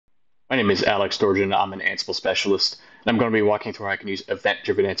My name is Alex Dworjan. I'm an Ansible specialist, and I'm going to be walking through how I can use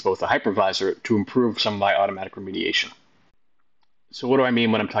Event-Driven Ansible with a hypervisor to improve some of my automatic remediation. So what do I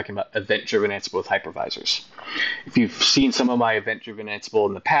mean when I'm talking about Event-Driven Ansible with hypervisors? If you've seen some of my Event-Driven Ansible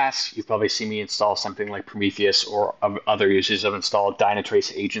in the past, you've probably seen me install something like Prometheus or other uses of installed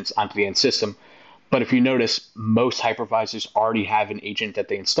Dynatrace agents onto the end system. But if you notice, most hypervisors already have an agent that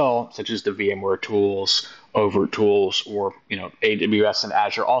they install, such as the VMware tools, Overt tools, or AWS and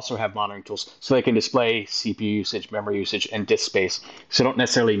Azure also have monitoring tools, so they can display CPU usage, memory usage, and disk space. So don't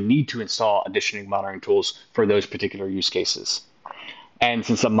necessarily need to install additional monitoring tools for those particular use cases. And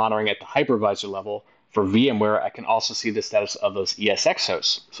since I'm monitoring at the hypervisor level, for VMware, I can also see the status of those ESX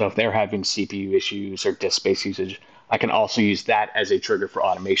hosts. So if they're having CPU issues or disk space usage, I can also use that as a trigger for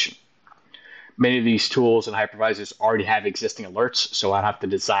automation. Many of these tools and hypervisors already have existing alerts, so I don't have to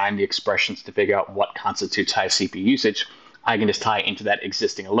design the expressions to figure out what constitutes high CPU usage. I can just tie into that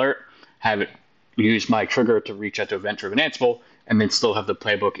existing alert, have it use my trigger to reach out to Event-Driven Ansible, and then still have the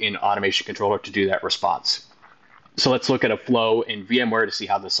playbook in Automation Controller to do that response. So let's look at a flow in VMware to see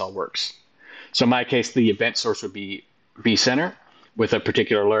how this all works. So in my case, the event source would be vCenter with a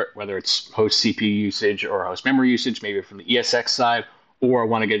particular alert, whether it's host CPU usage or host memory usage, maybe from the ESX side, or I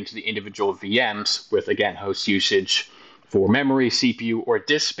want to get into the individual VMs with, again, host usage for memory, CPU, or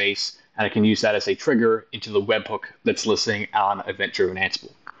disk space, and I can use that as a trigger into the webhook that's listening on Event-Driven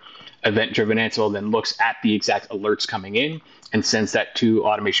Ansible. Event-Driven Ansible then looks at the exact alerts coming in and sends that to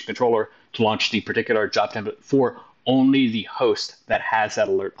Automation Controller to launch the particular job template for only the host that has that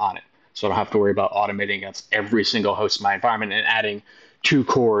alert on it. So I don't have to worry about automating against every single host in my environment and adding 2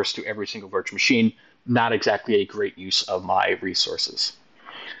 cores to every single virtual machine. Not exactly a great use of my resources.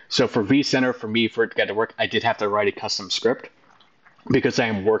 So for vCenter, for it to get to work, I did have to write a custom script. Because I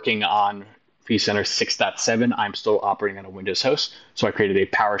am working on vCenter 6.7, I'm still operating on a Windows host. So I created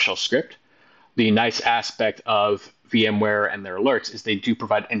a PowerShell script. The nice aspect of VMware and their alerts is they do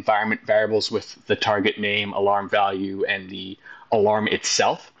provide environment variables with the target name, alarm value, and the alarm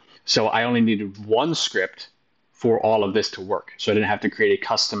itself. So I only needed one script for all of this to work. So I didn't have to create a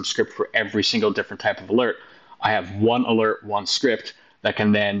custom script for every single different type of alert. I have one alert, one script that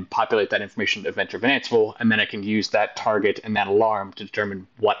can then populate that information to Event-Driven Ansible, and then I can use that target and that alarm to determine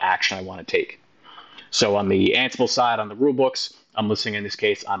what action I want to take. So on the Ansible side, on the rulebooks, I'm listening in this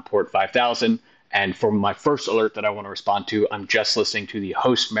case on port 5000, and for my first alert that I want to respond to, I'm just listening to the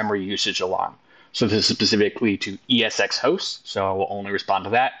host memory usage alarm. So this is specifically to ESX hosts, so I will only respond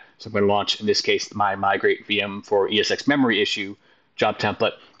to that. So I'm going to launch, in this case, my migrate VM for ESX memory issue job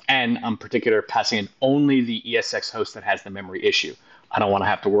template, and I'm particular passing in only the ESX host that has the memory issue. I don't want to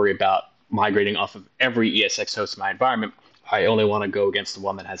have to worry about migrating off of every ESX host in my environment. I only want to go against the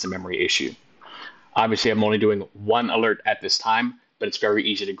one that has a memory issue. Obviously, I'm only doing one alert at this time, but it's very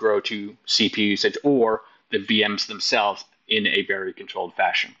easy to grow to CPU usage or the VMs themselves in a very controlled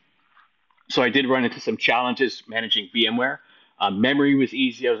fashion. So I did run into some challenges managing VMware. Memory was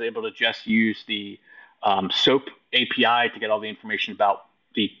easy. I was able to just use the SOAP API to get all the information about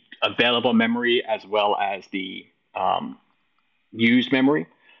the available memory as well as the used memory.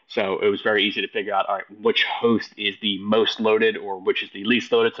 So it was very easy to figure out, all right, which host is the most loaded or which is the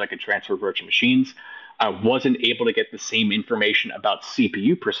least loaded, so I could transfer virtual machines. I wasn't able to get the same information about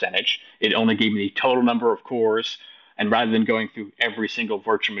CPU percentage. It only gave me the total number of cores. And rather than going through every single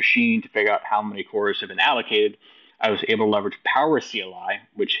virtual machine to figure out how many cores have been allocated, I was able to leverage Power CLI,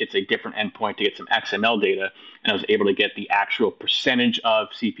 which hits a different endpoint to get some XML data. And I was able to get the actual percentage of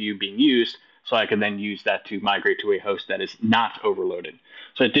CPU being used, so I can then use that to migrate to a host that is not overloaded.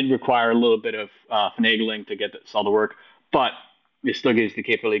 So it did require a little bit of finagling to get this all to work, but it still gives the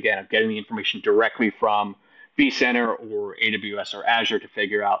capability, again, of getting the information directly from vCenter or AWS or Azure to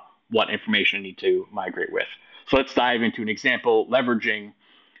figure out what information I need to migrate with. So let's dive into an example leveraging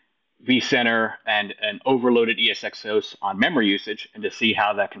vCenter and an overloaded ESX host on memory usage and to see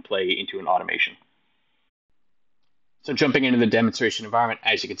how that can play into an automation. So jumping into the demonstration environment,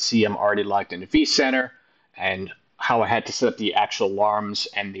 as you can see, I'm already logged into vCenter, and how I had to set up the actual alarms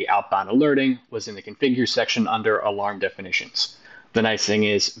and the outbound alerting was in the configure section under alarm definitions. The nice thing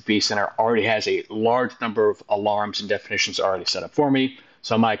is vCenter already has a large number of alarms and definitions already set up for me.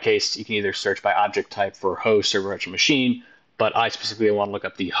 So in my case, you can either search by object type for host or virtual machine, but I specifically want to look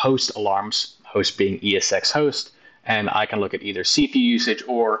up the host alarms, host being ESX host, and I can look at either CPU usage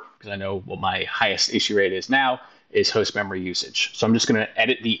or, because I know what my highest issue rate is now, is host memory usage. So I'm just going to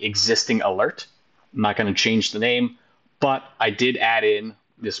edit the existing alert. I'm not going to change the name, but I did add in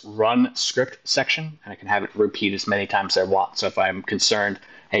this run script section, and I can have it repeat as many times as I want. So if I'm concerned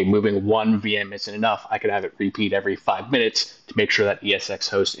hey, moving one VM isn't enough, I could have it repeat every 5 minutes to make sure that ESX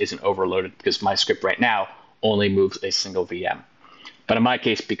host isn't overloaded because my script right now only moves a single VM. But in my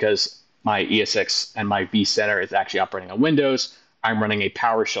case, because my ESX and my vCenter is actually operating on Windows, I'm running a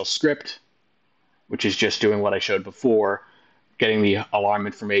PowerShell script, which is just doing what I showed before, getting the alarm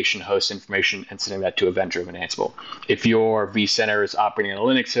information, host information, and sending that to Event-Driven Ansible. If your vCenter is operating on a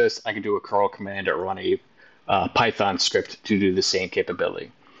Linux host, I can do a curl command or run a Python script to do the same capability.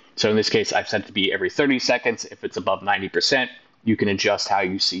 So in this case, I've set it to be every 30 seconds. If it's above 90%, you can adjust how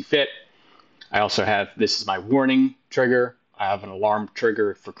you see fit. I also have, this is my warning trigger. I have an alarm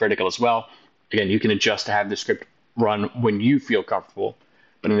trigger for critical as well. Again, you can adjust to have the script run when you feel comfortable.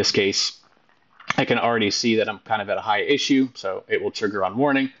 But in this case, I can already see that I'm kind of at a high issue, so it will trigger on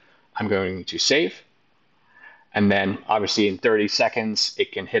warning. I'm going to save. And then obviously in 30 seconds,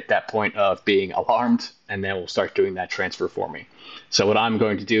 it can hit that point of being alarmed, and then we'll start doing that transfer for me. So what I'm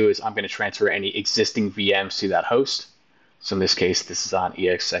going to do is I'm going to transfer any existing VMs to that host. So in this case, this is on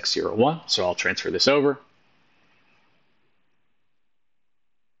ESX01, so I'll transfer this over.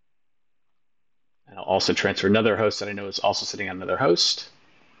 And I'll also transfer another host that I know is also sitting on another host.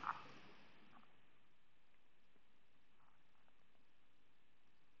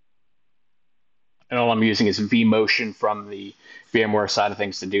 And all I'm using is vMotion from the VMware side of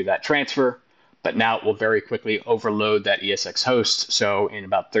things to do that transfer. But now it will very quickly overload that ESX host. So in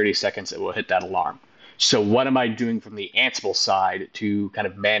about 30 seconds, it will hit that alarm. So what am I doing from the Ansible side to kind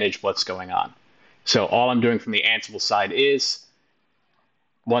of manage what's going on? So all I'm doing from the Ansible side is,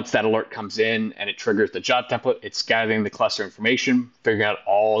 once that alert comes in and it triggers the job template, it's gathering the cluster information, figuring out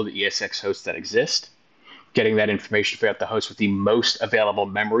all the ESX hosts that exist, getting that information to figure out the host with the most available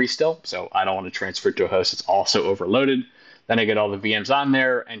memory still. So I don't want to transfer it to a host that's also overloaded. Then I get all the VMs on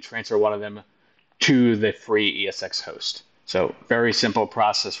there and transfer one of them to the free ESX host. So very simple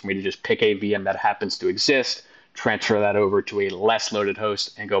process for me to just pick a VM that happens to exist, transfer that over to a less loaded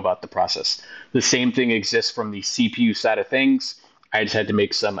host, and go about the process. The same thing exists from the CPU side of things. I just had to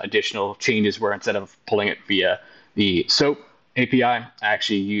make some additional changes where instead of pulling it via the SOAP API, I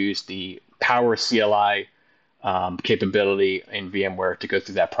actually used the Power CLI capability in VMware to go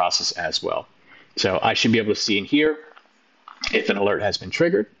through that process as well. So I should be able to see in here if an alert has been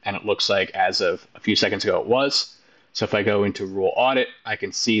triggered, and it looks like as of a few seconds ago it was. So if I go into rule audit, I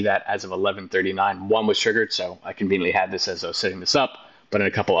can see that as of 11:39, one was triggered, so I conveniently had this as I was setting this up. But in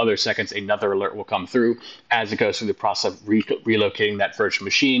a couple other seconds, another alert will come through as it goes through the process of relocating that virtual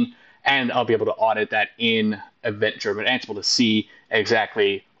machine, and I'll be able to audit that in Event-Driven Ansible to see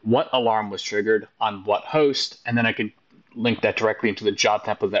exactly what alarm was triggered on what host, and then I can link that directly into the job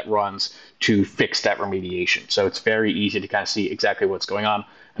template that runs to fix that remediation. So it's very easy to kind of see exactly what's going on,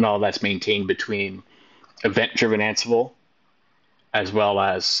 and all that's maintained between Event-Driven Ansible as well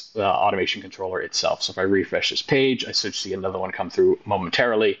as the automation controller itself. So if I refresh this page, I should see another one come through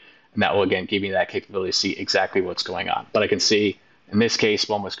momentarily, and that will again give me that capability to see exactly what's going on. But I can see in this case,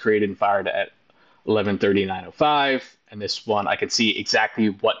 one was created and fired at 11:39:05, and this one I can see exactly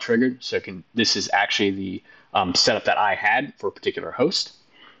what triggered. So this is actually the setup that I had for a particular host.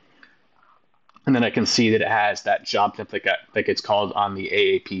 And then I can see that it has that job template that gets called on the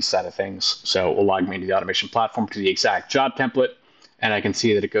AAP side of things. So it will log me into the automation platform to the exact job template. And I can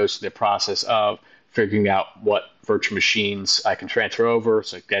see that it goes through the process of figuring out what virtual machines I can transfer over.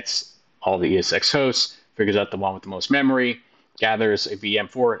 So it gets all the ESX hosts, figures out the one with the most memory, gathers a VM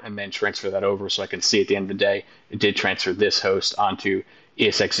for it, and then transfer that over. So I can see at the end of the day, it did transfer this host onto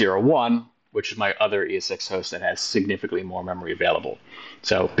ESX01, which is my other ESX host that has significantly more memory available.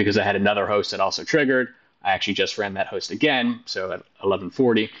 So because I had another host that also triggered, I actually just ran that host again. So at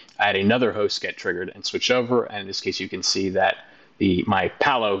 11:40, I had another host get triggered and switch over. And in this case, you can see that my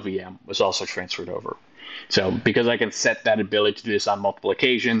Palo VM was also transferred over. So because I can set that ability to do this on multiple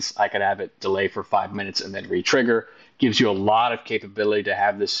occasions, I could have it delay for 5 minutes and then re-trigger. Gives you a lot of capability to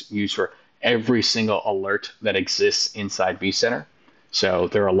have this used for every single alert that exists inside vCenter. So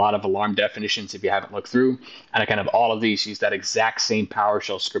there are a lot of alarm definitions if you haven't looked through. And I kind of all of these use that exact same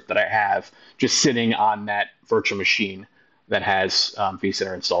PowerShell script that I have just sitting on that virtual machine that has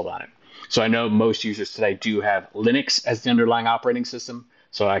vCenter installed on it. So I know most users today do have Linux as the underlying operating system.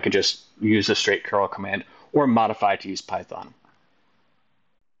 So I could just use a straight curl command or modify it to use Python.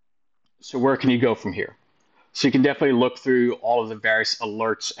 So where can you go from here? So you can definitely look through all of the various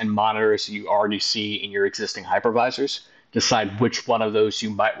alerts and monitors you already see in your existing hypervisors. Decide which one of those you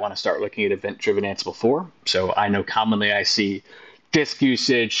might want to start looking at Event-Driven Ansible for. So I know commonly I see disk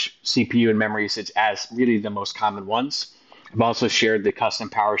usage, CPU, and memory usage as really the most common ones. I've also shared the custom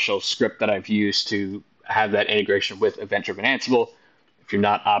PowerShell script that I've used to have that integration with Event-Driven Ansible. If you're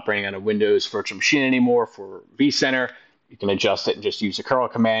not operating on a Windows virtual machine anymore for vCenter, you can adjust it and just use a curl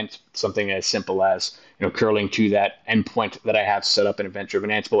command, something as simple as curling to that endpoint that I have set up in Event-Driven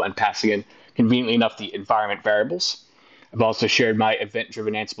Ansible and passing in, conveniently enough, the environment variables. I've also shared my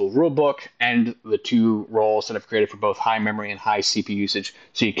Event-Driven Ansible rulebook and the 2 roles that I've created for both high memory and high CPU usage,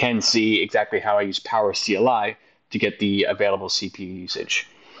 so you can see exactly how I use Power CLI to get the available CPU usage.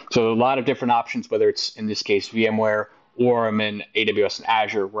 So a lot of different options, whether it's, in this case, VMware, or I'm in AWS and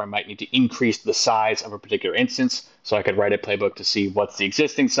Azure, where I might need to increase the size of a particular instance. So I could write a playbook to see what's the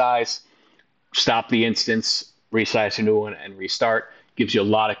existing size, stop the instance, resize a new one, and restart. Gives you a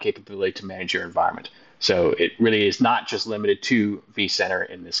lot of capability to manage your environment. So it really is not just limited to vCenter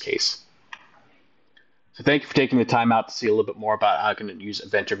in this case. So thank you for taking the time out to see a little bit more about how I can use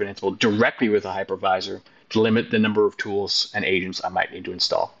Event-Driven Ansible directly with a hypervisor to limit the number of tools and agents I might need to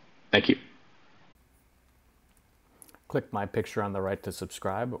install. Thank you. Click my picture on the right to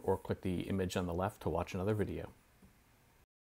subscribe, or click the image on the left to watch another video.